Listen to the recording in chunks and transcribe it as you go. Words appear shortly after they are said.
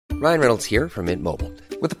Ryan Reynolds here from Mint Mobile.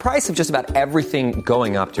 With the price of just about everything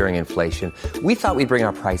going up during inflation, we thought we'd bring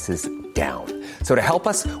our prices down. So to help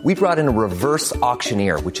us, we brought in a reverse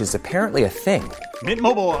auctioneer, which is apparently a thing. Mint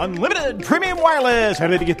Mobile Unlimited Premium Wireless. How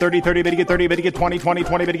to get 30, 30, bit to get 30, bit to get 20, 20,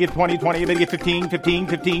 20, bit to get 20, 20, bit to get 15, 15,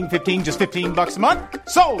 15, 15, just $15 a month?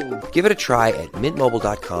 Sold! Give it a try at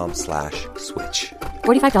mintmobile.com/switch.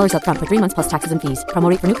 $45 up front for 3 months plus taxes and fees. Promo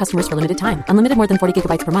rate for new customers for limited time. Unlimited more than 40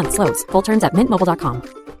 gigabytes per month. Slows full terms at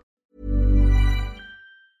mintmobile.com.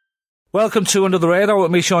 Welcome to Under the Radar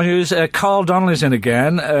with me, Sean Hughes. Carl Donnelly's in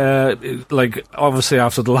again. Obviously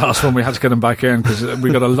after the last one we had to get him back in because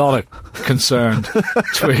we got a lot of concerned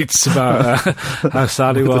tweets about how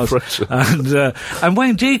sad he was. And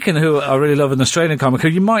Wayne Deakin, who I really love, an Australian comic who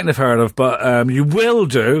you mightn't have heard of, but you will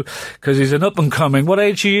do because he's an up-and-coming... What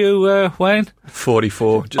age are you, Wayne?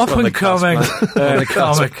 44. Up-and-coming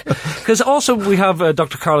comic. Because also we have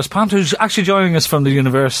Dr. Carlos Pant, who's actually joining us from the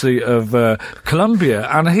University of Columbia,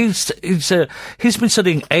 and he's been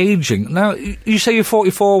studying ageing. Now, you say you're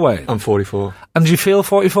 44, Wayne? I'm 44. And do you feel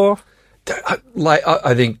 44? I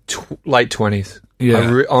think late 20s. Yeah.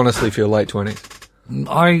 I honestly feel late 20s.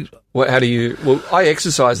 How do you... Well, I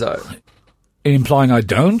exercise, though. Implying I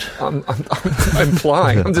don't? I'm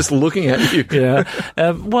implying. I'm just looking at you. Yeah.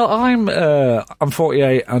 Well, I'm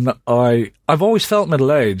 48, and I've always felt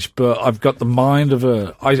middle-aged, but I've got the mind of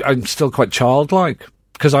I'm still quite childlike.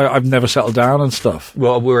 Because I've never settled down and stuff.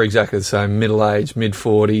 Well, we're exactly the same. Middle-aged,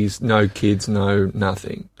 mid-40s, no kids, no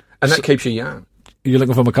nothing. And that keeps you young. You're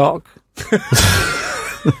looking for my cock? Do you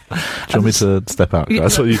want me to step out,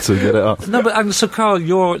 guys? I want you to get it up. No, but so Carl,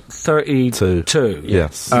 you're 32.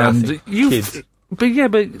 Yes. And kids.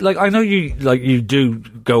 But I know you do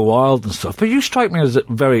go wild and stuff, but you strike me as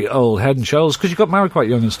very old head and shoulders because you got married quite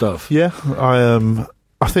young and stuff. Yeah,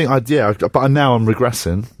 I think but now I'm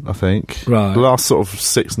regressing, I think. Right. The last sort of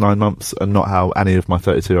 6-9 months are not how any of my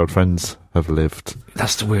 32-year-old friends have lived.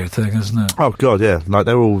 That's the weird thing, isn't it? Oh, God, yeah. Like,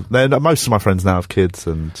 most of my friends now have kids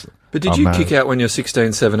and... But did you kick out when you're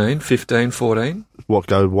 16, 17, 15, 14? What,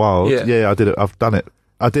 go wild? Yeah, I did it. I've done it.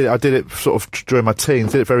 I did it sort of during my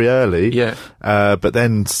teens, did it very early. Yeah. But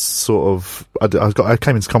then sort of... I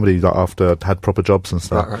came into comedy after I'd had proper jobs and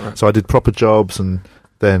stuff. Right. So I did proper jobs and...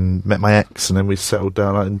 then met my ex, and then we settled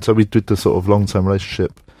down, and so we did the sort of long-term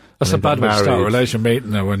relationship. That's a bad way to start a relation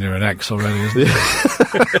meeting though when you're an ex already, isn't it?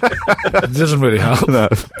 It doesn't really help. No.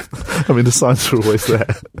 I mean, the signs are always there.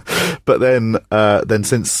 But then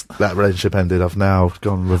since that relationship ended, I've now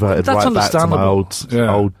reverted right back to my old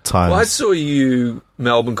times. Well, I saw you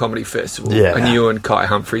Melbourne Comedy Festival, and you and Kai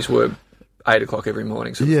Humphries were 8 o'clock every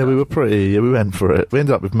morning. Yeah, we were we went for it. We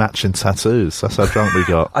ended up with matching tattoos. That's how drunk we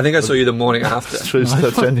got. I think I saw you the morning after. True,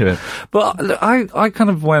 genuine. But I kind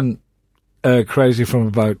of went crazy from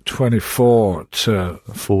about 24 to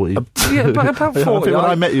 40. About 40. I think when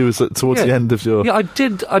I met you was towards the end of your... Yeah, I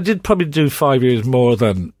did probably do 5 years more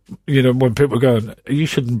than, when people were going, you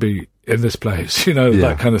shouldn't be in this place,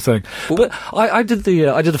 that kind of thing. But I did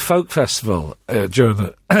a folk festival during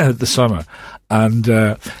the summer, and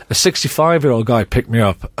a 65-year-old guy picked me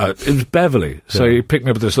up. It was Beverley, so he picked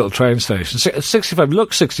me up at this little train station. 65,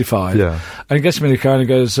 looks 65, and he gets me in the car and he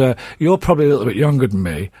goes, "You're probably a little bit younger than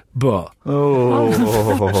me, but..." I'm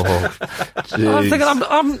thinking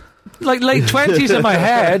I'm like late 20s in my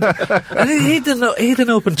head, and he had an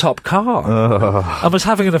open top car and was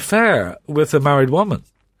having an affair with a married woman.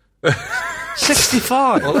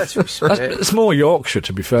 65. Well, that's respect. It's more Yorkshire,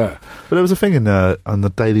 to be fair. But there was a thing on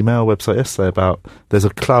the Daily Mail website yesterday about there's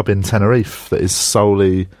a club in Tenerife that is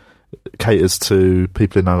solely caters to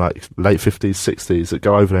people in like late 50s, 60s that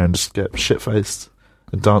go over there and just get shit-faced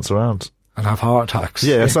and dance around. And have heart attacks.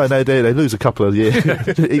 Yeah, so they lose a couple of years.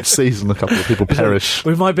 Each season, a couple of people perish.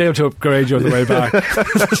 We might be able to upgrade you on the way back.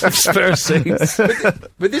 Spare seats.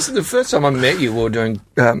 But this is the first time I met you. We were doing,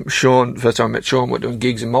 first time I met Sean, we were doing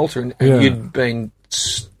gigs in Malta, and you'd been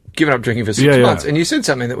given up drinking for 6 months. And you said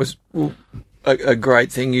something that was a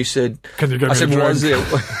great thing. You said... Can you go to was there...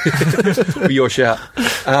 your shout.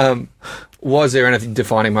 Was there anything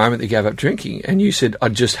defining moment that you gave up drinking? And you said, I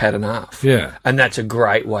just had enough. Yeah. And that's a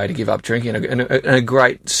great way to give up drinking, and a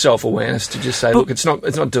great self-awareness to just say, look, it's not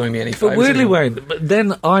doing me any favours. But weirdly, Wayne,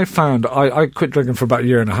 then I found I quit drinking for about a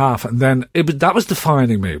year and a half, and then that was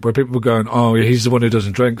defining me, where people were going, oh, he's the one who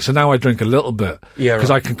doesn't drink. So now I drink a little bit. Yeah, because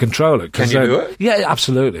I can control it. Can you do it? Yeah,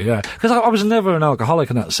 absolutely, yeah. Because I was never an alcoholic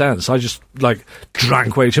in that sense. I just,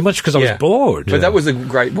 drank way too much because I was bored. But that was a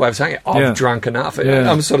great way of saying it. I've drunk enough.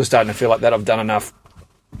 I'm sort of starting to feel like that. I've done enough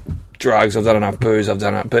drugs, I've done enough booze, I've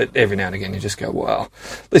done it, but every now and again you just go, wow,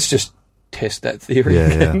 let's just test that theory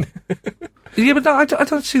again. Yeah, but no, I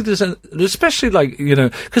don't see this, especially like, you know,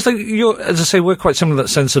 because like as I say, we're quite similar in that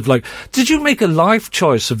sense of like, did you make a life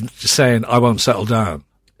choice of saying, I won't settle down?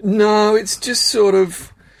 No, it's just sort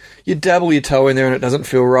of, you dabble your toe in there and it doesn't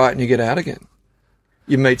feel right and you get out again.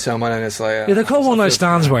 You meet someone and it's like... yeah, they're called one-night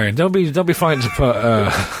stands, Wayne. Don't be frightened to put...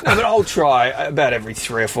 No, but I'll try. About every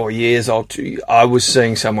 3 or 4 years, I was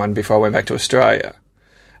seeing someone before I went back to Australia.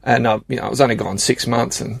 And, I was only gone 6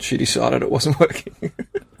 months and she decided it wasn't working.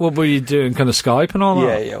 What were you doing, kind of Skype and all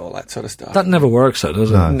that? Yeah, all that sort of stuff. That never works, though,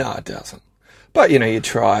 does it? No, it doesn't. But, you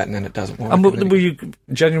try it and then it doesn't work. And were you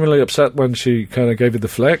genuinely upset when she kind of gave you the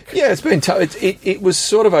flick? Yeah, it's been tough. It was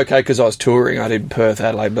sort of okay because I was touring. I did Perth,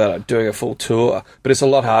 Adelaide, but doing a full tour. But it's a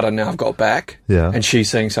lot harder now I've got back. Yeah. And she's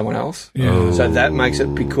seeing someone else. Yeah. Oh. So that makes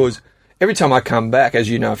it, because every time I come back, as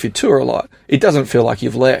you know, if you tour a lot, it doesn't feel like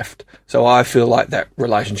you've left. So I feel like that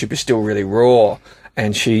relationship is still really raw.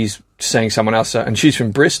 And she's seeing someone else. And she's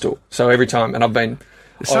from Bristol. So every time, and I've been...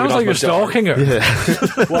 It sounds like you're stalking her. Yeah.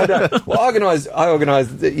 Well, I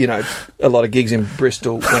organised, a lot of gigs in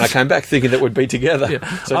Bristol when I came back, thinking that we'd be together.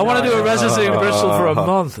 Yeah. So I want to do a residency in Bristol for a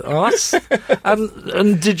month.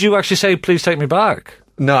 And did you actually say, please take me back?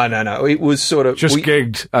 No. It was sort of... Just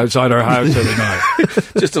gigged outside our house every night.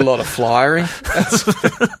 Just a lot of flyering.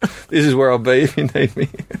 This is where I'll be if you need me.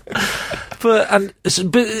 But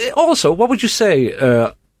also, what would you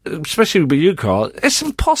say... especially with you, Carl, it's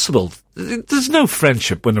impossible. There's no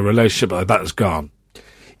friendship when a relationship like that is gone.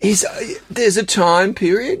 There's a time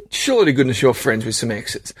period. Surely to goodness you're friends with some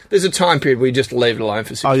exes. There's a time period where you just leave it alone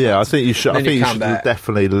for 6 months. Oh, yeah, I think you should. I think you should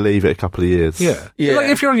definitely leave it a couple of years. Yeah. Like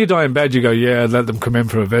if you're on your dying bed, you go, yeah, let them come in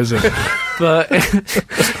for a visit. But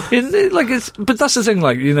but that's the thing.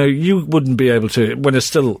 Like, you wouldn't be able to, when it's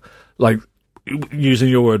still like, using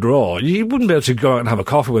your word raw, you wouldn't be able to go out and have a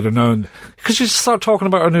coffee with her known, because you start talking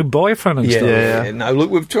about her new boyfriend and stuff. Yeah. No,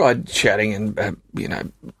 look, we've tried chatting and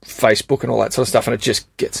Facebook and all that sort of stuff, and it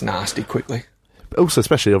just gets nasty quickly. Also,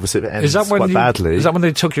 especially obviously if it ends quite badly. Is that when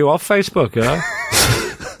they took you off Facebook? Yeah.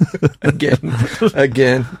 Again.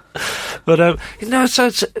 But that's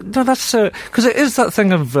because it is that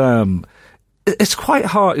thing of. It's quite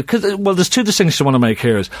hard, because, there's two distinctions I want to make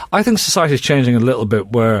here. Is I think society is changing a little bit,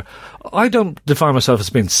 where I don't define myself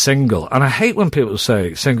as being single, and I hate when people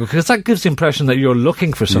say single, because that gives the impression that you're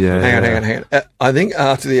looking for something. Yeah. Hang on. I think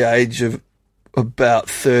after the age of about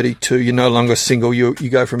 32, you're no longer single. You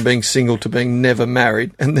go from being single to being never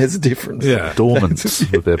married, and there's a difference. Yeah, dormant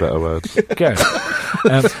would be a better word. Okay.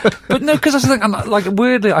 But no, because that's the thing. Like,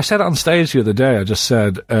 weirdly, I said it on stage the other day. I just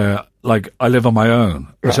said, I live on my own.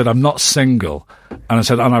 Right. I said, I'm not single. And I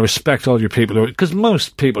said, and I respect all you people because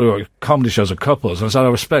most people who are comedy shows are couples. And I said, I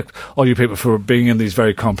respect all you people for being in these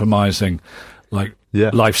very compromising,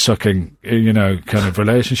 life-sucking, kind of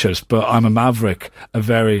relationships. But I'm a maverick, a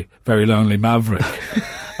very, very lonely maverick.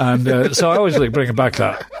 And so I always bring it back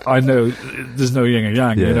that I know there's no yin and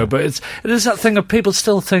yang, but it is that thing of people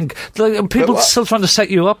still think, still trying to set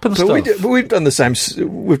you up and stuff. We've done the same.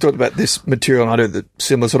 We've talked about this material, and I do the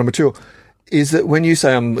similar sort of material. Is that when you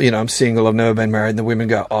say I'm single, I've never been married, and the women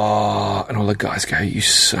go, oh, and all the guys go, you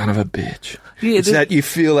son of a bitch. Yeah, it's that you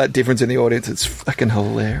feel that difference in the audience. It's fucking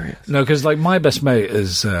hilarious. No, because my best mate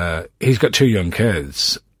is he's got 2 young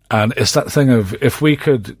kids. And it's that thing of, if we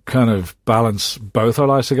could kind of balance both our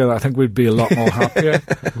lives together, I think we'd be a lot more happier.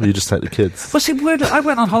 Well, you just take the kids. Well, see, I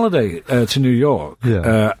went on holiday to New York,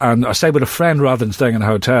 and I stayed with a friend rather than staying in a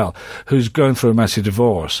hotel, who's going through a messy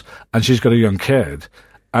divorce, and she's got a young kid.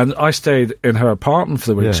 And I stayed in her apartment for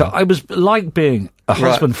the week. Yeah. So I was like being a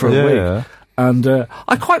husband for a week. Yeah. And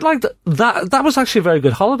I quite liked that. That was actually a very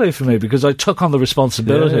good holiday for me, because I took on the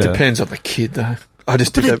responsibility. It depends on the kid, though.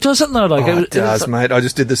 It doesn't though. It does, mate. I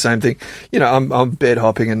just did the same thing. I'm bed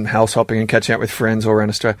hopping and house hopping and catching up with friends all around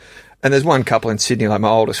Australia. And there's one couple in Sydney, like my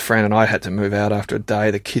oldest friend, and I had to move out after a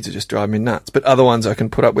day. The kids are just driving me nuts. But other ones I can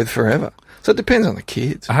put up with forever. So it depends on the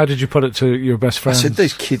kids. How did you put it to your best friend? I said,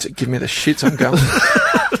 these kids give me the shits. I'm going.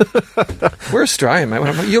 We're Australian, mate.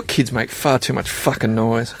 When your kids make far too much fucking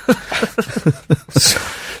noise.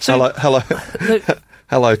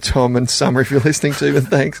 Hello, Tom and Summer, if you're listening to me,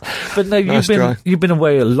 thanks. But no, you've been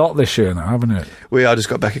away a lot this year now, haven't you? I just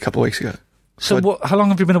got back a couple of weeks ago. So how long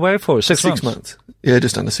have you been away for? 6 months? 6 months. Yeah,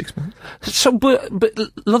 just under 6 months. So, but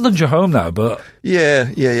London's your home now, but...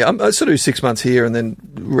 Yeah. I sort of do 6 months here and then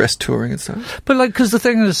rest touring and stuff. But, because the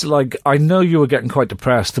thing is, I know you were getting quite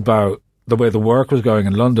depressed about the way the work was going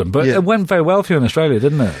in London, but it went very well for you in Australia,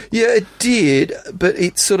 didn't it? Yeah, it did, but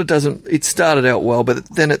it sort of doesn't... It started out well,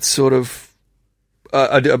 but then it sort of...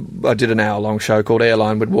 I did an hour-long show called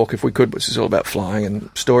Airline Would Walk If We Could, which is all about flying and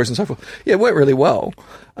stories and so forth. Yeah, it went really well.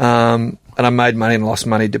 And and I made money and lost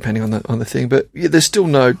money depending on the thing. But yeah, there's still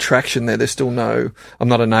no traction there. There's still no. I'm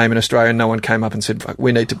not a name in Australia. No one came up and said, "Fuck,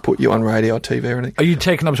 we need to put you on radio or TV or anything." Are you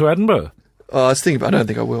taking up to Edinburgh? I was thinking, but I don't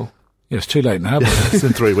think I will. Yeah, it's too late now. But It's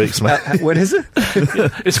in 3 weeks, mate. When is it?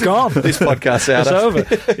 it's gone. This podcast's out. It's over.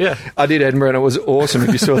 Yeah. I did Edinburgh and it was awesome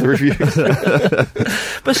if you saw the reviews.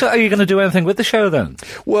 But so are you going to do anything with the show then?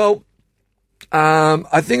 Well,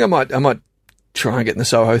 I think I might try and get in the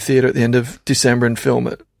Soho Theatre at the end of December and film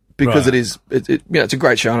it. Because Right. it's a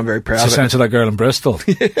great show and I'm very proud It's of the it. sense of that girl in Bristol.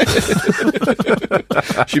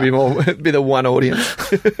 Should be the one audience.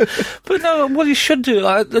 But no, what you should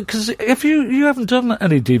do, because if you haven't done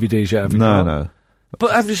any DVDs yet, have you? No.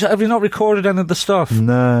 But have you not recorded any of the stuff?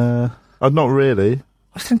 No. Not really.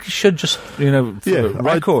 I think you should just, for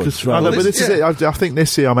records. I know, but this is yeah. it. I think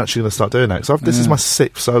this year I'm actually going to start doing that. So this is my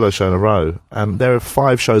 6th solo show in a row, and there are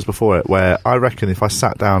 5 shows before it where I reckon if I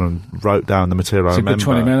sat down and wrote down the material I It's a good remember,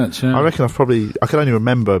 20 minutes, yeah. I reckon I could only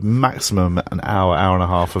remember maximum an hour and a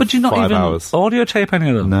half of But do you not 5 even hours. audio tape any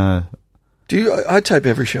of them? No, I tape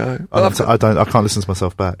every show. I can't listen to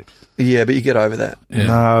myself back. Yeah, but you get over that. Yeah.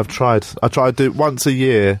 No, I've tried. I try to do once a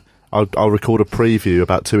year. I'll record a preview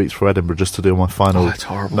about 2 weeks for Edinburgh just to do my final that's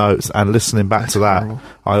horrible. notes, and listening back to that,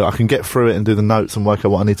 horrible. I can get through it and do the notes and work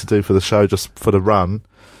out what I need to do for the show just for the run.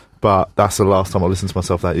 But that's the last time I listened to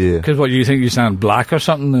myself that year. Because you think you sound black or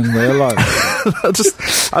something in real life?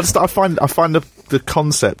 I find the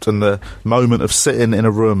concept and the moment of sitting in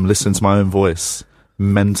a room listening to my own voice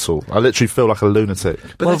mental. I literally feel like a lunatic.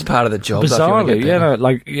 But that's part of the job. though, if you wanna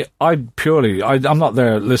Bizarrely, get there. I'm not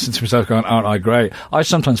there listening to myself going, aren't I great? I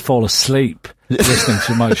sometimes fall asleep listening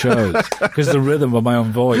to my shows because the rhythm of my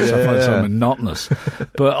own voice I find so monotonous.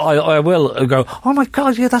 But I will go, oh my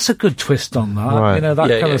God, yeah, that's a good twist on that. Right.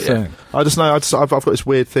 That kind of thing. I just know. I've got this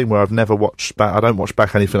weird thing where I've never watched back. I don't watch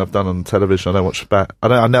back anything I've done on television. I don't watch back.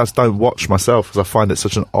 I just don't watch myself because I find it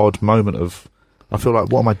such an odd moment of. I feel like,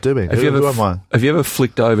 what am I doing? Who am I? Have you ever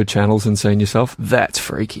flicked over channels and seen yourself? That's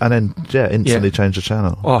freaky. And then, instantly change the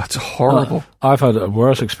channel. Oh, it's horrible. I've had a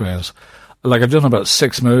worse experience. Like, I've done about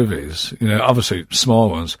 6 movies, obviously small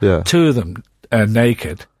ones. Yeah. 2 of them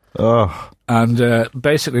naked. Oh. And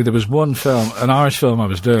basically, there was one film, an Irish film I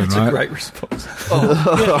was doing, That's right? a great response.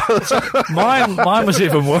 Mine was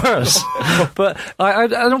even worse. But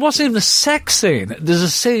and it wasn't even a sex scene. There's a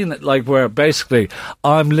scene where basically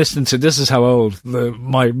I'm listening to, this is how old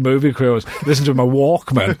my movie crew was, listening to my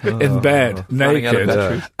Walkman in bed,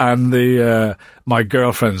 naked, and my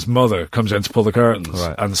girlfriend's mother comes in to pull the curtains,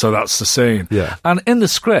 and so that's the scene. Yeah. And in the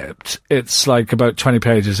script, it's about 20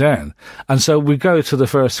 pages in, and so we go to the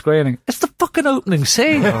first screening. It's the fucking opening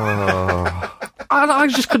scene. And I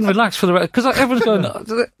just couldn't relax for the rest, because everyone's going,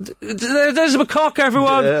 there's a cock,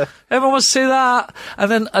 everyone. Yeah. Everyone wants to see that.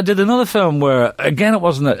 And then I did another film where, again, it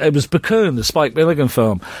was Bakun, the Spike Milligan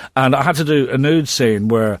film, and I had to do a nude scene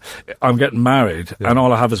where I'm getting married, and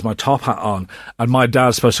all I have is my top hat on, and my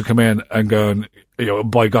dad's supposed to come in and go,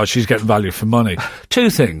 by God, she's getting value for money. 2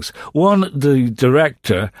 things. One, the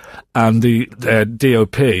director and the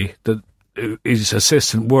DOP, his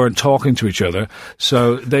assistant, weren't talking to each other,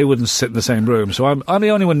 so they wouldn't sit in the same room. So I'm the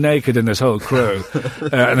only one naked in this whole crew,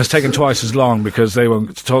 and it's taken twice as long because they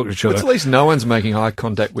won't talk to each other. But at least no one's making eye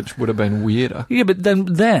contact, which would have been weirder. Yeah, but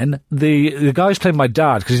then the guy's playing my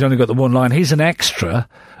dad because he's only got the one line. He's an extra,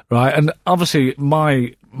 right? And obviously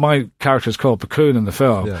my character is called Bakun in the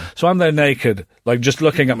film, so I'm there naked, just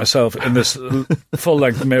looking at myself in this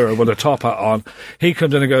full-length mirror with a top hat on. He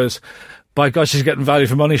comes in and goes, by God, she's getting value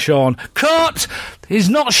for money, Sean. Cut! He's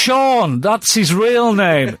not Sean. That's his real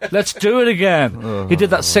name. Let's do it again. He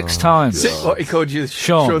did that 6 times. What, he called you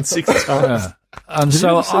Sean 6 times? Yeah. And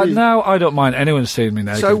so now I don't mind anyone seeing me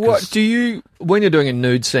naked. So what do you, when you're doing a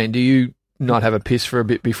nude scene, do you not have a piss for a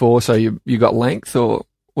bit before so you got length, or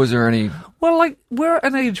was there any... Well, we're at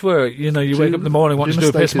an age where, you wake up in the morning wanting to do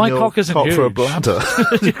a piss. My cock isn't huge. For a bladder.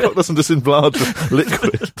 Your cock doesn't just enlarge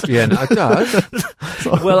liquid. Yeah, no, it does.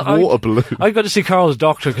 Well, water balloon. I got to see Carl's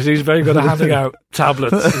doctor because he's very good at handing out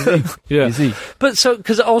tablets. Yeah. Is he? But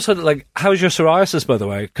because also, how's your psoariasis, by the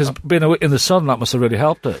way? Because being in the sun, that must have really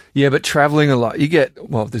helped it. Yeah, but travelling a lot, you get,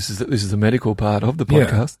 this is the medical part of the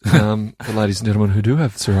podcast. For ladies and gentlemen who do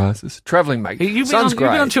have psoriasis. Travelling, mate. You've been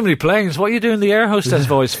on too many planes. What are you doing the air hostess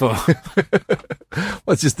voice for?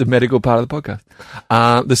 Well, it's just the medical part of the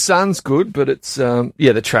podcast. The sun's good, but it's,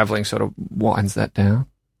 the travelling sort of winds that down.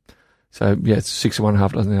 So, it's 6 of one,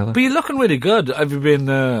 half dozen the other. But you're looking really good. Have you been,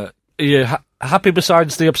 are you happy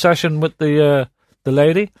besides the obsession with the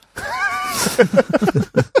lady?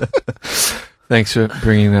 Thanks for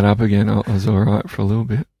bringing that up again. I was all right for a little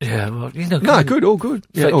bit. Yeah, well, No, good, all good.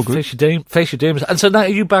 Yeah, all good. Face your demons. And so now are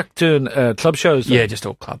you back doing club shows then? Yeah, just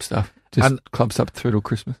all club stuff. Club stuff through till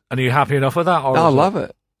Christmas. And are you happy enough with that? Or I love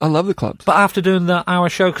it. I love the clubs. But after doing that hour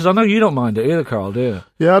show, because I know you don't mind it either, Carl, do you?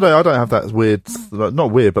 Yeah, I don't have that weird, not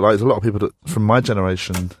weird, but there's a lot of people from my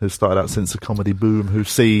generation who started out since the comedy boom who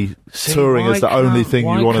see touring as the only thing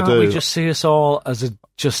you want to do. Why can't we just see us all as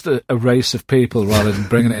just a race of people rather than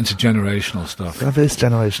bringing it into generational stuff? It is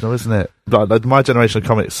generational, isn't it? Like, my generation of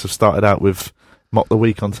comics have started out with Mock the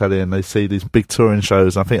Week on telly, and they see these big touring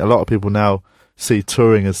shows. And I think a lot of people now see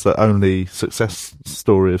touring as the only success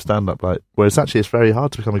story of stand-up, whereas actually it's very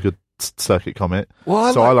hard to become a good circuit comic.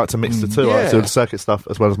 Well, I like to mix the two. Yeah. I like to do the circuit stuff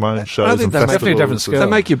as well as my own shows. I think and definitely a different skill.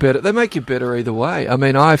 They make you better either way. I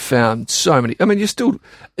mean, I found so many. I mean, you're still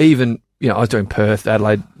even. I was doing Perth,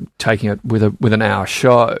 Adelaide, taking it with an hour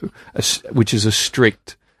show, which is a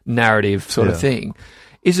strict narrative sort of thing.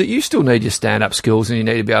 Is that you still need your stand-up skills and you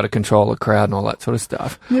need to be able to control a crowd and all that sort of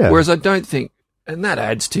stuff. Yeah. Whereas I don't think. And that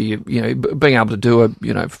adds to you, being able to do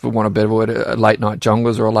for want of a better word, a late night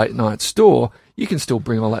Junglers or a late night store. You can still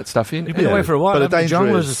bring all that stuff in. You've been away for a while. But the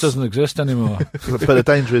Junglers doesn't exist anymore. But the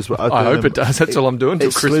danger is, I hope it does. That's all I'm doing.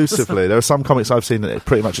 Exclusively, there are some comics I've seen that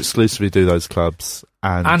pretty much exclusively do those clubs,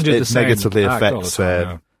 and it negatively affects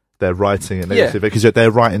their writing. It negatively because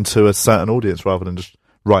they're writing to a certain audience rather than just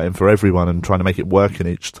writing for everyone and trying to make it work in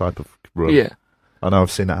each type of room. Yeah. I know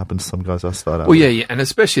I've seen that happen to some guys I started out with. Yeah, and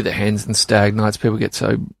especially the Hens and Stag nights, people get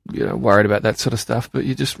so worried about that sort of stuff. But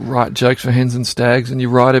you just write jokes for Hens and Stags, and you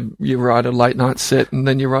write a late night set, and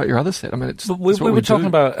then you write your other set. I mean, we were talking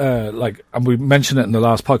about and we mentioned it in the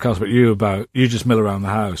last podcast about you just mill around the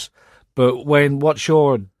house. But Wayne, what's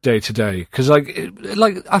your day to day? Because I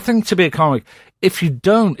think to be a comic, if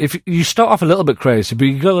you start off a little bit crazy, but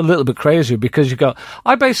you go a little bit crazier because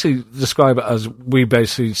I basically describe it as we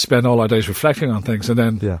basically spend all our days reflecting on things and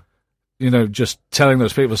then, just telling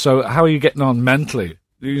those people. So how are you getting on mentally,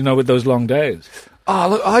 with those long days? Oh,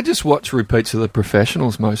 look, I just watch repeats of The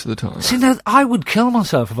Professionals most of the time. See, now, I would kill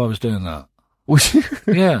myself if I was doing that. Would you?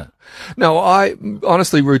 Yeah. No, I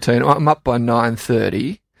honestly routine. I'm up by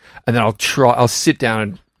 9:30 and then I'll sit down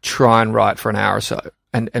and try and write for an hour or so.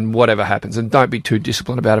 And whatever happens, and don't be too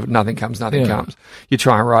disciplined about it. If nothing comes, nothing comes. You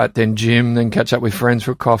try and write, then gym, then catch up with friends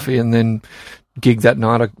for coffee, and then gig that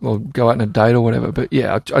night or go out on a date or whatever. But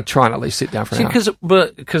yeah, I try and at least sit down for an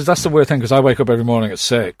hour. Because that's the weird thing, because I wake up every morning at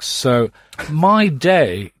 6, so my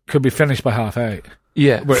day could be finished by 8:30.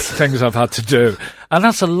 Yeah. With things I've had to do. And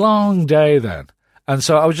that's a long day then. And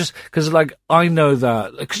so I was just, because I know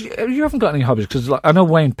that, because you haven't got any hobbies, because I know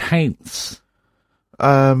Wayne paints.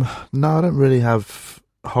 No, I don't really have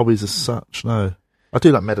hobbies as such, no. I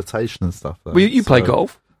do like meditation and stuff, though. Well, you play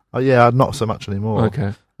golf? Oh, yeah, not so much anymore.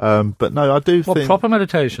 Okay. But no, I do think... proper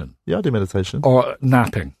meditation? Yeah, I do meditation. Or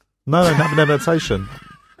napping? No, meditation.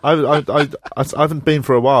 I haven't been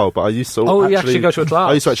for a while, but I used to... you actually go to a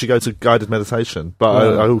class? I used to actually go to guided meditation,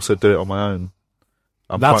 but I also do it on my own.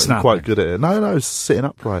 I'm quite good at it. No, sitting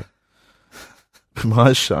upright. With my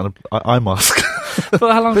eyes shut and an eye mask.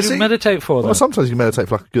 But how long do you meditate for, then? Well, sometimes you meditate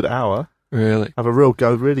for a good hour. Really? Have a real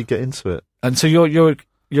go, really get into it. And so you're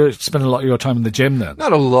spending a lot of your time in the gym then?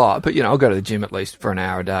 Not a lot, but I'll go to the gym at least for an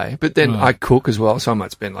hour a day. But then I cook as well, so I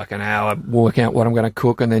might spend an hour working out what I'm going to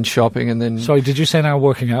cook and then shopping and then... Sorry, did you say an hour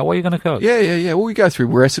working out? What are you going to cook? Yeah. Well, we go through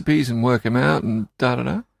recipes and work them out and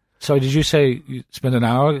da-da-da. Sorry, did you say you spend an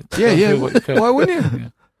hour? Yeah. Why wouldn't you? Yeah.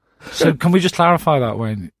 So can we just clarify that,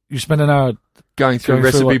 Wayne? You spend an hour... Going through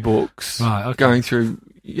recipe books. Right, okay. Going through...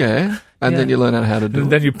 Yeah, and then you learn how to do it.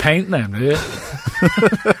 And then you paint them, do you?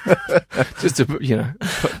 Just to,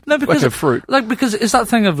 no, because, like a fruit. Because it's that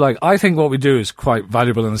thing of, I think what we do is quite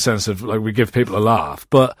valuable in the sense of, we give people a laugh.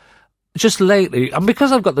 But just lately, and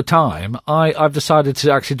because I've got the time, I've decided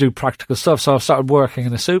to actually do practical stuff. So I've started working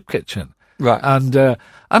in a soup kitchen. Right. And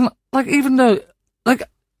even though,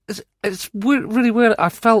 it's really weird. I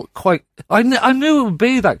felt quite... I knew it would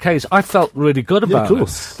be that case. I felt really good about it.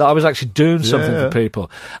 That I was actually doing something for people.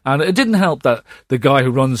 And it didn't help that the guy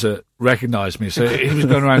who runs it recognised me. So he was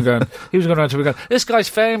going around to me going, this guy's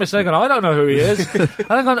famous. And they're going, I don't know who he is. And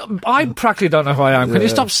I'm going, I practically don't know who I am. Can you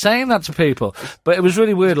stop saying that to people? But it was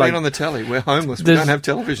really weird. Being on the telly. We're homeless. We don't have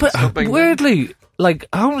television. But weirdly...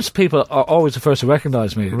 homeless people are always the first to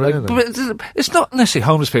recognise me. Really? But it's not necessarily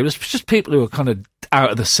homeless people. It's just people who are kind of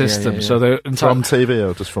out of the system. him. So they're from TV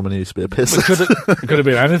or just from when he used to be a piss. It could have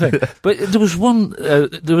been anything. But there was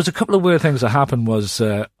there was a couple of weird things that happened. Was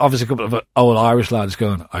obviously a couple of old Irish lads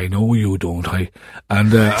going, "I know you, don't I?"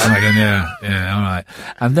 And I'm like, yeah, all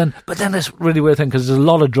right. But then this really weird thing, because there's a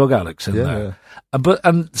lot of drug addicts in there.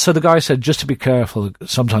 And so the guy said, just to be careful,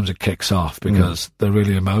 sometimes it kicks off because they're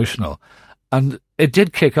really emotional. And it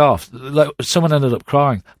did kick off. Like, someone ended up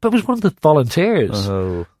crying. But it was one of the volunteers.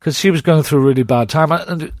 Because she was going through a really bad time.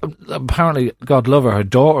 And apparently, God love her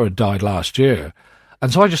daughter had died last year.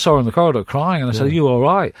 And so I just saw her in the corridor crying, and I said, "Are you all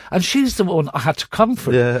right?" And she's the one I had to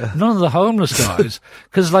comfort. Yeah. None of the homeless guys.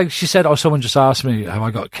 Because, like, she said, someone just asked me, have I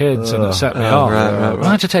got kids? And it set me off. Right. And I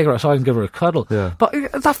had to take her outside and give her a cuddle. Yeah. But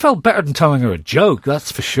that felt better than telling her a joke,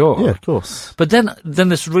 that's for sure. Yeah, of course. But then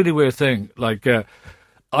this really weird thing, like,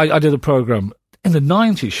 I did a programme in the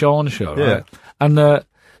 90s, Sean Show, right? And there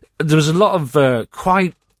was a lot of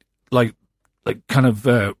quite, like kind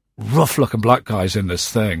of... rough-looking black guys in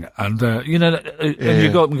this thing, and and you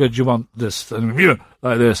go up and go, "Do you want this?" And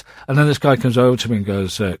like this, and then this guy comes over to me and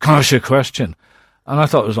goes, "Can I ask you a question?" And I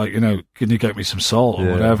thought it was like, can you get me some salt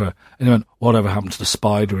or whatever? And he went, "Whatever happened to the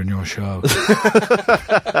spider in your show?"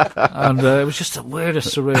 And it was just the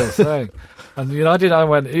weirdest, surreal thing. And I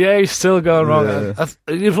went, "Yeah, he's still going wrong."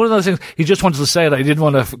 It was one of those things. He just wanted to say that he didn't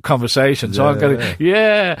want a conversation, so I'm going,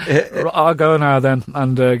 I'll go now then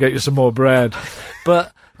and get you some more bread,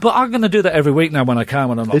 But I'm going to do that every week now when I can,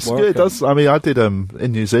 when I'm not working. It does. I mean, I did in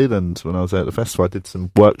New Zealand when I was at the festival. I did some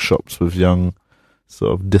workshops with young,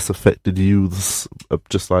 sort of disaffected youths,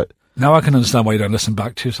 just like. Now I can understand why you don't listen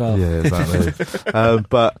back to yourself. Yeah, exactly.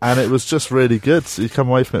 And it was just really good. So you come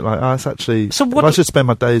away from it like, it's actually. I should spend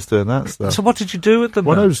my days doing that stuff. So what did you do with them?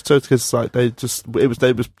 Well, no, it was because like they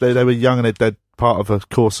were young and they'd part of a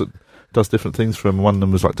course that does different things for them. One of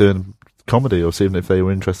them was like doing comedy, or seeing if they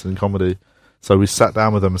were interested in comedy. So we sat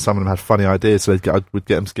down with them, and some of them had funny ideas. So we'd get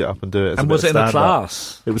them to get up and do it. And was it in a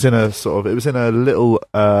class? It was in a little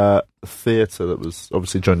theatre that was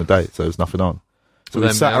obviously during the day, so there was nothing on. So were we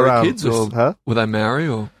they sat Maori around. Kids, or were they Maori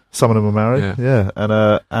or? Some of them were married, yeah.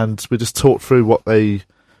 And we just talked through what they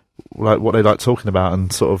like talking about,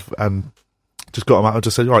 and just got them out and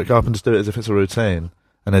just said, "All right, go up and just do it as if it's a routine,"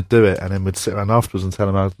 and they'd do it, and then we'd sit around afterwards and tell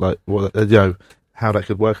them how that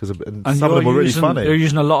could work and some of them were really funny. You're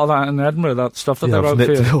using a lot of that in Edinburgh, that stuff that they wrote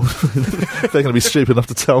for you. They're going to be stupid enough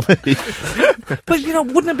to tell me. But,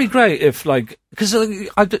 wouldn't it be great if, because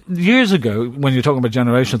years ago, when you're talking about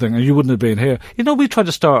generation thing, and you wouldn't have been here, we tried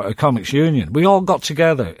to start a comics union. We all got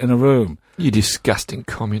together in a room. You disgusting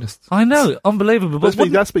communists. I know, unbelievable. But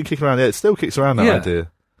that's been kicking around. Yeah, it still kicks around, that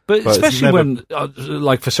idea. But especially when,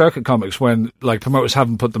 for circuit comics, when, promoters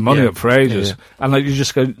haven't put the money up for ages, and, you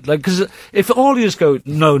just go, because if all you just go,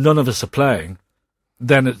 no, none of us are playing,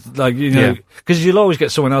 then it's, because you'll always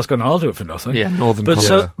get someone else going, I'll do it for nothing. Yeah, Northern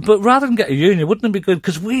But rather than get a union, wouldn't it be good,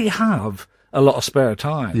 because we have a lot of spare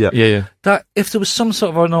time. Yeah. That if there was some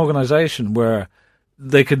sort of an organisation where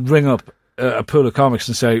they could ring up a pool of comics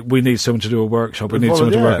and say, we need someone to do a workshop, we need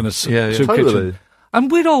someone to work in a soup kitchen. And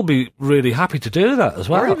we'd all be really happy to do that as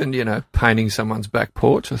well. Or even, painting someone's back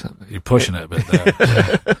porch or something. You're pushing it a bit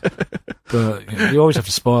there. But you always have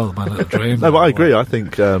to spoil my little dream. No, but I agree. I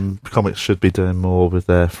think comics should be doing more with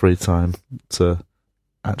their free time to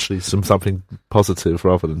actually something positive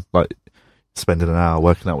rather than, spending an hour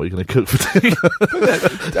working out what you're going to cook for dinner.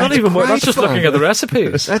 Not even work. That's just looking at the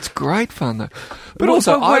recipes. That's great fun, though. But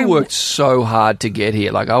also, I worked so hard to get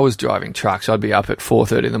here. I was driving trucks. I'd be up at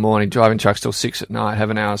 4:30 in the morning, driving trucks till 6 at night, have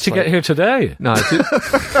an hour's sleep. To get here today? No.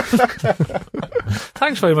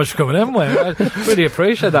 Thanks very much for coming in, Wayne. I really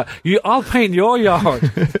appreciate that. I'll paint your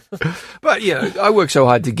yard. But, I worked so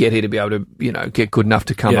hard to get here to be able to, get good enough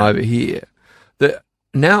to come over here. That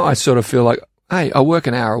now I sort of feel like, hey, I work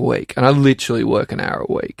an hour a week, and I literally work an hour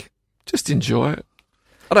a week. Just enjoy it.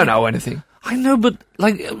 I don't know anything. I know, but,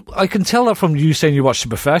 I can tell that from you saying you watch the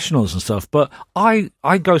professionals and stuff, but I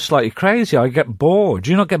go slightly crazy. I get bored.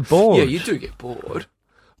 Do you not get bored? Yeah, you do get bored.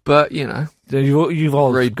 But, You've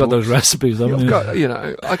all got books. Those recipes, haven't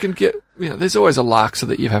you? I can get, there's always a laksa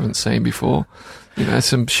that you haven't seen before.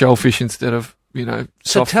 Some shellfish instead of,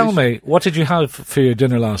 So tell me, what did you have for your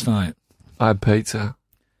dinner last night? I had pizza.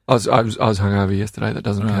 I was hungover yesterday. That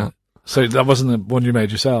doesn't count. So that wasn't the one you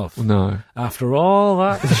made yourself? No. After all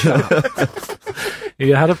that,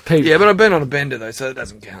 you had a pizza. Yeah, but I've been on a bender though, so that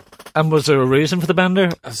doesn't count. And was there a reason for the bender?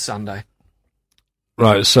 It was Sunday.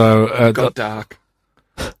 Right. So it got dark.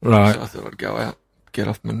 Right. So I thought I'd go out, get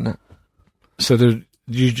off my nut. So that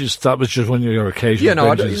was just one of your occasional. Yeah, no,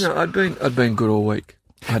 I'd been good all week.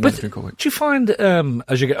 I had another drink all week. Do you find,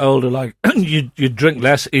 as you get older, like, you drink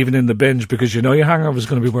less even in the binge because you know your hangover's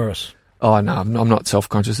going to be worse? Oh, no, I'm not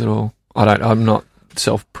self-conscious at all. I'm not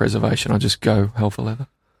self-preservation. I just go hell for leather.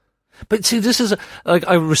 But see, this is,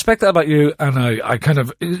 I respect that about you, and I kind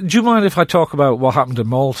of, do you mind if I talk about what happened in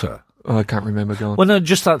Malta? Oh, I can't remember going. Well, no,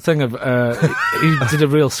 just that thing of, he did a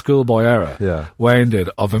real schoolboy error, Wayne did,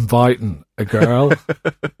 of inviting a girl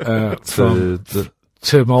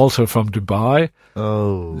to Malta from Dubai.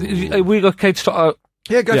 Oh. We got Kate to talk.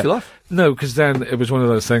 Yeah, go for your life. No, because then it was one of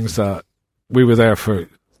those things that we were there for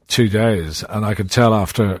 2 days, and I could tell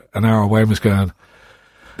after an hour Wayne was going,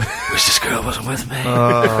 wish this girl wasn't with me.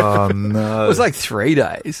 Oh, no. It was like 3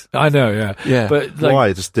 days. I know, yeah. Yeah. But why?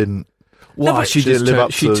 It just didn't... Why? She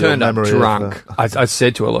turned up drunk. I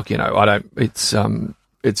said to her, look, it's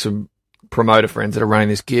a promoter friends that are running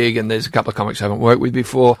this gig, and there's a couple of comics I haven't worked with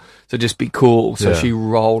before, so just be cool. So she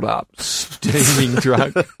rolled up steaming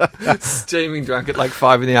drunk at like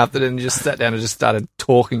 5 PM, and just sat down and just started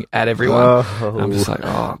talking at everyone. And I'm just like,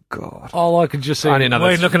 oh god. All I could just see Wayne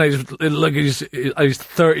looking at his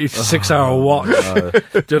 36-hour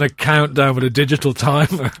watch, doing a countdown with a digital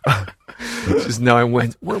timer. Just knowing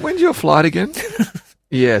when's your flight again?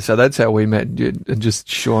 Yeah, so that's how we met, and just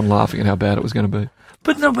Sean laughing at how bad it was going to be.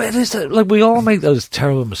 But no, but it is like we all make those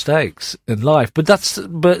terrible mistakes in life. But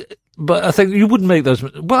I think you wouldn't make those.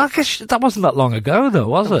 Well, I guess that wasn't that long ago, though,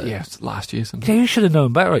 was it? Yeah, it's last year. Something. Yeah, you should have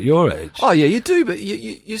known better at your age. Oh yeah, you do, but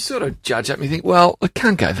you sort of judge that and you think, well, it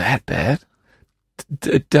can't go that bad.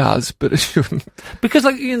 It does, but it shouldn't. Because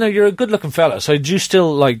you're a good-looking fella, so do you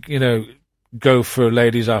still go for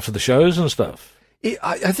ladies after the shows and stuff?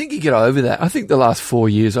 I think you get over that. I think the last 4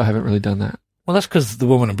 years I haven't really done that. Well, that's because the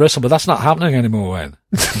woman in Bristol, but that's not happening anymore, Wayne.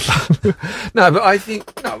 No, but I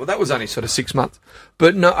think... No, well, that was only sort of 6 months.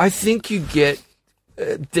 But no, I think you get...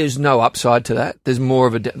 there's no upside to that. There's more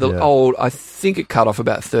of a... I think it cut off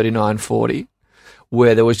about 39, 40,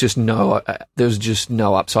 where there was just no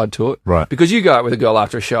upside to it. Right. Because you go out with a girl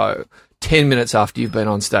after a show, 10 minutes after you've been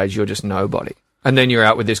on stage, you're just nobody. And then you're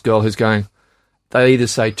out with this girl who's going... They either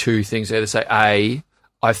say two things. They either say, A,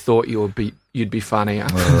 I thought you'd be funnier.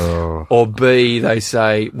 Oh. Or B, they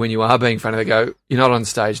say, when you are being funny, they go, you're not on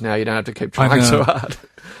stage now, you don't have to keep trying so hard.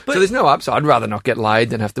 So there's no upside. I'd rather not get laid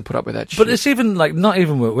than have to put up with that shit. But it's even, not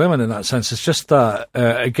even with women in that sense. It's just that,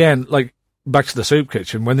 again, back to the soup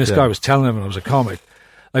kitchen, when this guy was telling him I was a comic,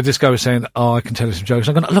 this guy was saying, oh, I can tell you some jokes.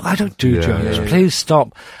 I'm going, look, I don't do jokes. Yeah. Please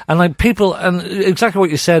stop. And people, and exactly what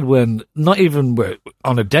you said when, not even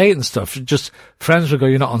on a date and stuff, just friends would go,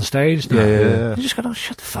 you're not on stage now. Yeah. You just go, oh,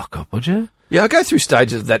 shut the fuck up, would you? Yeah, I go through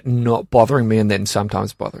stages of that not bothering me and then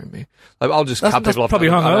sometimes bothering me. I'll just cut people off. Probably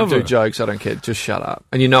I don't hungover. do jokes. I don't care. Just shut up.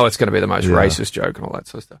 And it's going to be the most racist joke and all that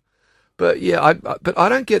sort of stuff. But yeah, I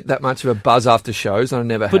don't get that much of a buzz after shows. And I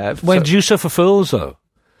never have. When do you suffer fools though?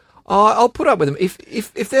 I'll put up with them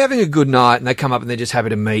if they're having a good night and they come up and they're just happy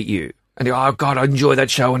to meet you and they go, oh God, I enjoy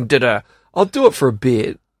that show and I'll do it for a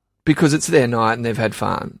bit because it's their night and they've had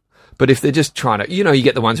fun. But if they're just trying to, you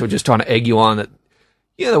get the ones who are just trying to egg you on, that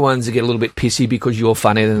the ones that get a little bit pissy because you're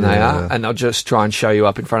funnier than they are, and they'll just try and show you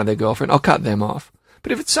up in front of their girlfriend. I'll cut them off.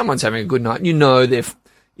 But if it's someone's having a good night,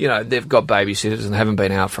 they've got babysitters and haven't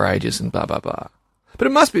been out for ages and blah blah blah. But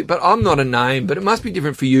it must be. But I'm not a name. But it must be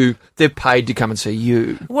different for you. They're paid to come and see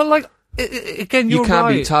you. Well, again, you can't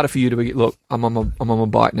right. be. It's harder for you to be. Look, I'm on my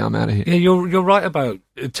bike now. I'm out of here. Yeah, you're right about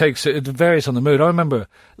it. It varies on the mood. I remember,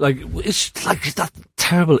 it's that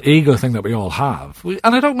terrible ego thing that we all have. And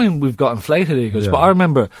I don't mean we've got inflated egos, but I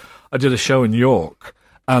remember I did a show in York,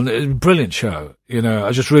 and it was a brilliant show.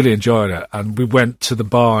 I just really enjoyed it. And we went to the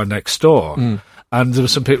bar next door. And there were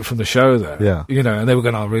some people from the show there, and they were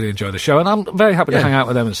going, I really enjoy the show. And I'm very happy to hang out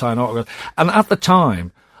with them and sign autographs. And at the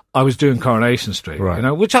time, I was doing Coronation Street,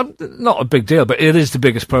 which I'm not a big deal, but it is the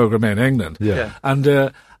biggest programme in England. Yeah. And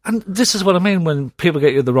this is what I mean when people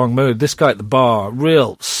get you in the wrong mood. This guy at the bar,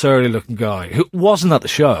 real surly looking guy, who wasn't at the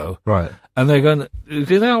show. Right. And they're going,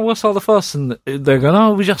 what's all the fuss? And they're going,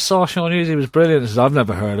 oh, we just saw Sean Hughes, he was brilliant. I said, I've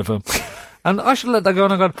never heard of him. And I should let that go,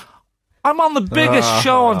 and I'm going, I'm on the biggest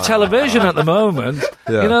show on television at the moment,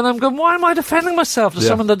 and I'm going, why am I defending myself to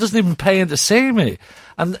someone that doesn't even pay in to see me?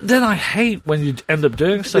 And then I hate when you end up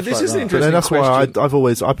doing stuff this like is that. Interesting. But then that's question.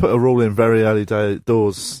 why I put a rule in very early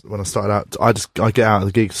doors when I started out. I get out of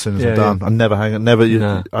the gig as soon as I'm done. I never hang. I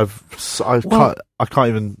can't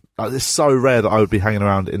even. It's so rare that I would be hanging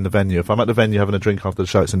around in the venue. If I'm at the venue having a drink after the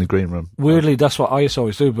show, it's in the green room. Weirdly, that's what I used to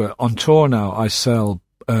always do. But on tour now, I sell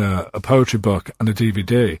a poetry book and a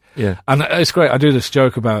DVD. Yeah. And it's great. I do this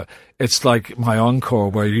joke about it's like my encore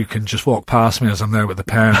where you can just walk past me as I'm there with the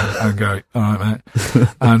pen and go, all right, mate.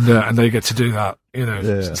 And they get to do that,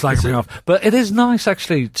 slagging me off. But it is nice,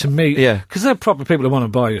 actually, to meet. Yeah. Because they're proper people who want to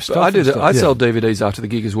buy your stuff. I do that. I sell DVDs after the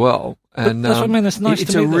gig as well. And that's what I mean. It's nice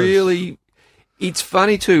to meet It's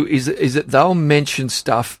funny, too, is that they'll mention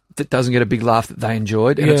stuff that doesn't get a big laugh that they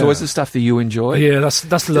enjoyed, and it's always the stuff that you enjoy. Yeah, that's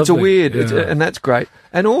lovely. It's a weird, and that's great.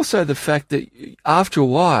 And also the fact that after a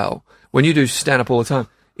while, when you do stand-up all the time,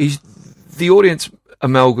 is the audience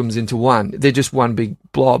amalgams into one. They're just one big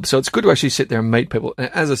blob. So it's good to actually sit there and meet people. And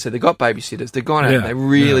as I said, they've got babysitters. They've gone out and they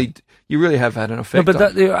really... You really have had an effect. No,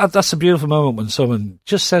 but that's a beautiful moment when someone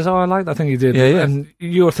just says, "Oh, I like that thing you did," and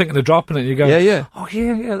you're thinking of dropping it. And you go, "Oh,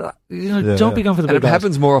 don't be going for the big." And it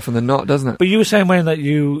happens more often than not, doesn't it? But you were saying, Wayne, that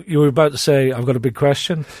you were about to say, "I've got a big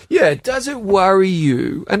question." Yeah, does it worry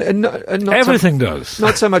you? And not everything does.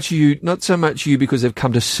 Not so much you because they've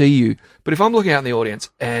come to see you. But if I'm looking out in the audience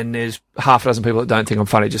and there's half a dozen people that don't think I'm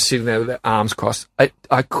funny, just sitting there with their arms crossed,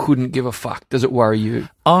 I couldn't give a fuck. Does it worry you?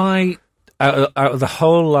 Out of the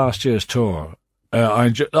whole last year's tour,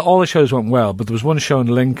 all the shows went well, but there was one show in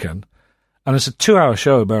Lincoln, and it's a 2-hour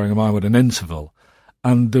show, bearing in mind with an interval,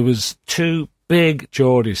 and there was 2 big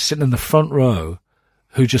Geordies sitting in the front row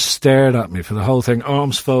who just stared at me for the whole thing,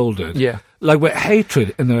 arms folded, like with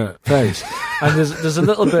hatred in their face. And there's a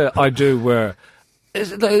little bit I do where...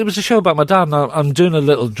 It was a show about my dad, and I'm doing a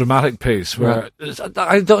little dramatic piece where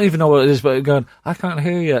I don't even know what it is, but going, I can't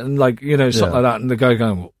hear you, and something like that, and the guy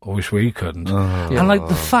going, I wish we couldn't. And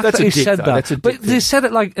the fact that he said that, but they said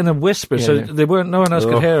it like in a whisper, no one else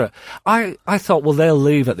could hear it. I thought, well, they'll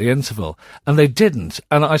leave at the interval, and they didn't.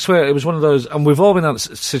 And I swear it was one of those, and we've all been in that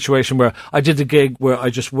situation where I did the gig where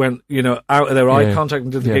I just went, out of their eye contact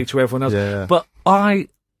and did the gig to everyone else. But I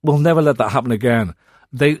will never let that happen again.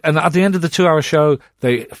 And at the end of the 2-hour show,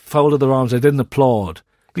 they folded their arms. They didn't applaud.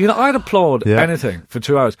 I'd applaud anything for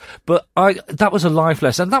 2 hours, but that was a life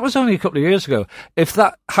lesson. And that was only a couple of years ago. If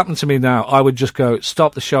that happened to me now, I would just go,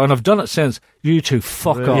 stop the show. And I've done it since. You two,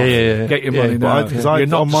 fuck off. Get your money now. You're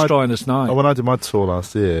not destroying us now. When I did my tour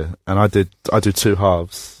last year, and I do 2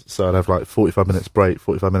 halves, so I'd have like 45 minutes break,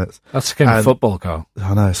 45 minutes. That's the kind of football, Carl.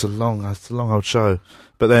 I know, it's a long old show.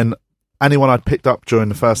 But then... anyone I'd picked up during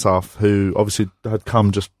the first half who obviously had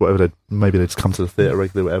come just maybe they'd just come to the theatre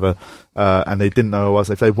regularly, whatever, and they didn't know who I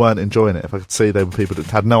was, if they weren't enjoying it, if I could see they were people that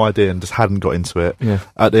had no idea and just hadn't got into it,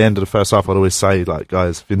 at the end of the first half I'd always say, like,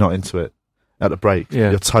 guys, if you're not into it at the break,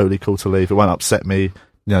 you're totally cool to leave. It won't upset me,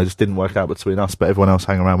 it just didn't work out between us, but everyone else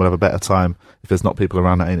hanging around will have a better time if there's not people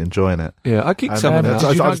around that ain't enjoying it. Yeah, I kicked someone out.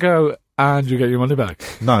 Did you not go... and you get your money back?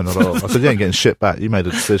 No, not at all. I said, you ain't getting shit back. You made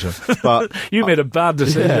a decision. But you made a bad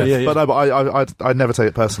decision. Yeah. But I never take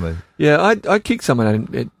it personally. Yeah, I kicked someone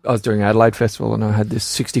out. I was doing Adelaide Festival, and I had this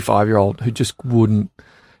 65-year-old who just wouldn't...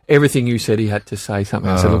 Everything you said, he had to say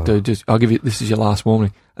something. I said, look, dude, I'll give you... This is your last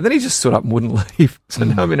warning. And then he just stood up and wouldn't leave. So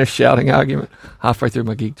now I'm in a shouting argument halfway through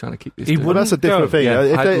my gig trying to kick this dude. Well, that's a different thing. Yeah.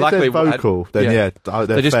 If they're vocal, then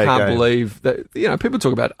they just can't believe that... people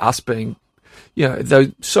talk about us being...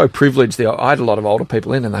 they're so privileged. I had a lot of older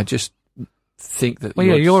people in, and they just think that... Well,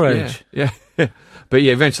 your age. Yeah. But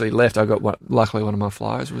eventually left. I got luckily one of my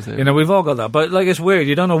flyers was there. We've all got that. But it's weird.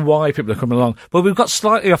 You don't know why people are coming along. But we've got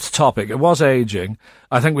slightly off the topic. It was ageing.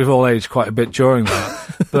 I think we've all aged quite a bit during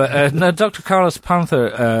that. But no, Dr. Carlos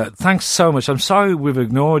Panther, thanks so much. I'm sorry we've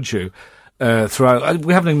ignored you throughout.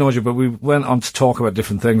 We haven't ignored you, but we went on to talk about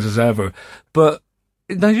different things as ever. But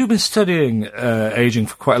now you've been studying aging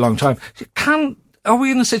for quite a long time. Are we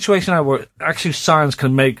in a situation now where actually science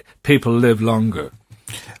can make people live longer?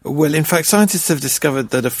 Well, in fact, scientists have discovered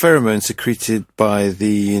that a pheromone secreted by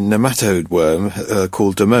the nematode worm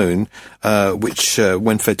called domone, which,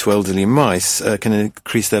 when fed to elderly mice, can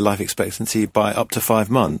increase their life expectancy by up to 5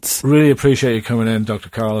 months. Really appreciate you coming in, Dr.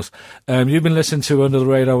 Carlos. You've been listening to Under the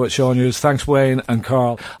Radar with Sean Hughes. Thanks, Wayne and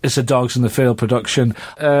Carl. It's a Dogs in the Field production.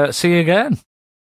 See you again.